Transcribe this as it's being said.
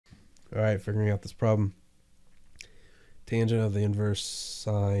All right, figuring out this problem. Tangent of the inverse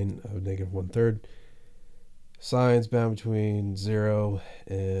sine of negative 1/3. Sine's bound between 0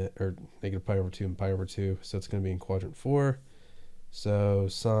 or negative pi over 2 and pi over 2. So it's going to be in quadrant 4. So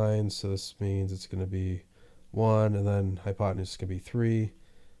sine, so this means it's going to be 1, and then hypotenuse is going to be 3.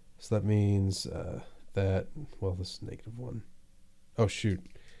 So that means that, well, this is negative 1. Oh, shoot.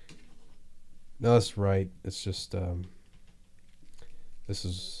 No, that's right. It's just, this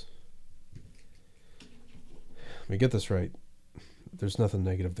is, let me get this right. There's nothing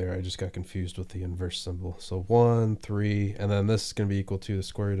negative there. I just got confused with the inverse symbol. So 1, 3, and then this is going to be equal to the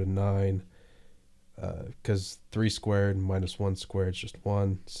square root of 9, because 3 squared minus 1 squared is just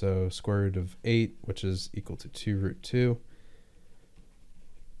 1. So square root of 8, which is equal to 2 root 2.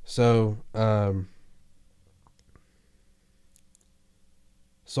 So,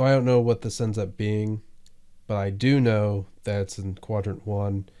 so I don't know what this ends up being, but I do know that it's in quadrant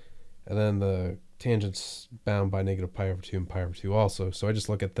 1, and then the tangent's bound by negative pi over 2 and pi over 2 also. So I just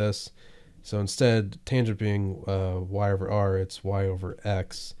look at this. So instead, tangent being y over r, it's y over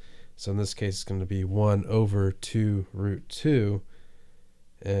x. So in this case, it's going to be 1 over 2 root 2.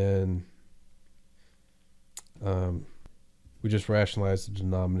 And we just rationalize the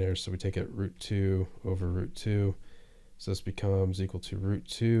denominator. So we take it root 2 over root 2. So this becomes equal to root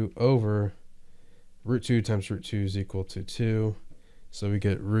 2 over root 2 times root 2 is equal to 2. So we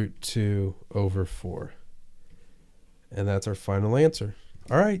get root 2 over 4. And that's our final answer.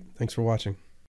 All right. Thanks for watching.